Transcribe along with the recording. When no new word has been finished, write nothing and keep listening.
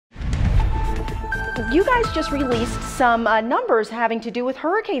you guys just released some numbers having to do with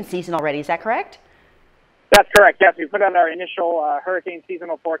hurricane season already. Is that correct? That's correct. Yes, we put out our initial hurricane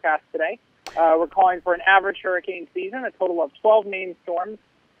seasonal forecast today. We're calling for an average hurricane season, a total of 12 named storms.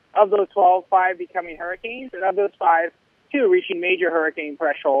 Of those 12, 5 becoming hurricanes, and of those 5, 2 reaching major hurricane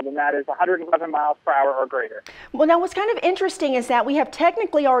threshold, and that is 111 miles per hour or greater. Well, now what's kind of interesting is that we have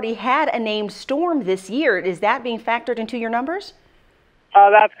technically already had a named storm this year. Is that being factored into your numbers?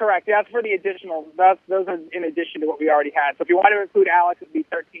 That's correct. That's for the additional. Those are in addition to what we already had. So if you want to include Alex, it would be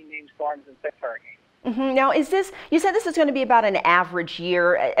 13 named storms and 6 hurricanes. Now, you said this is going to be about an average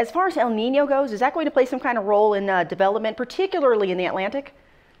year. As far as El Niño goes, is that going to play some kind of role in development, particularly in the Atlantic?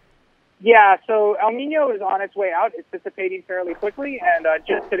 Yeah, so El Niño is on its way out. It's dissipating fairly quickly, and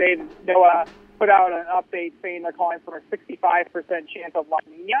just today, NOAA put out an update saying they're calling for a 65% chance of La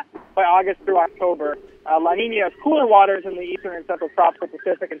Niña by August through October. La Niña is cooler waters in the eastern and central tropical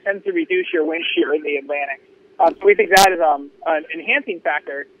Pacific and tends to reduce your wind shear in the Atlantic. So we think that is an enhancing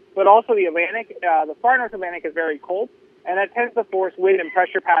factor, but also the Atlantic, the far North Atlantic is very cold, and that tends to force wind and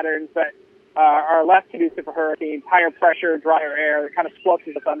pressure patterns that are less conducive for hurricanes, higher pressure, drier air, that kind of splits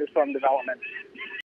into thunderstorm development.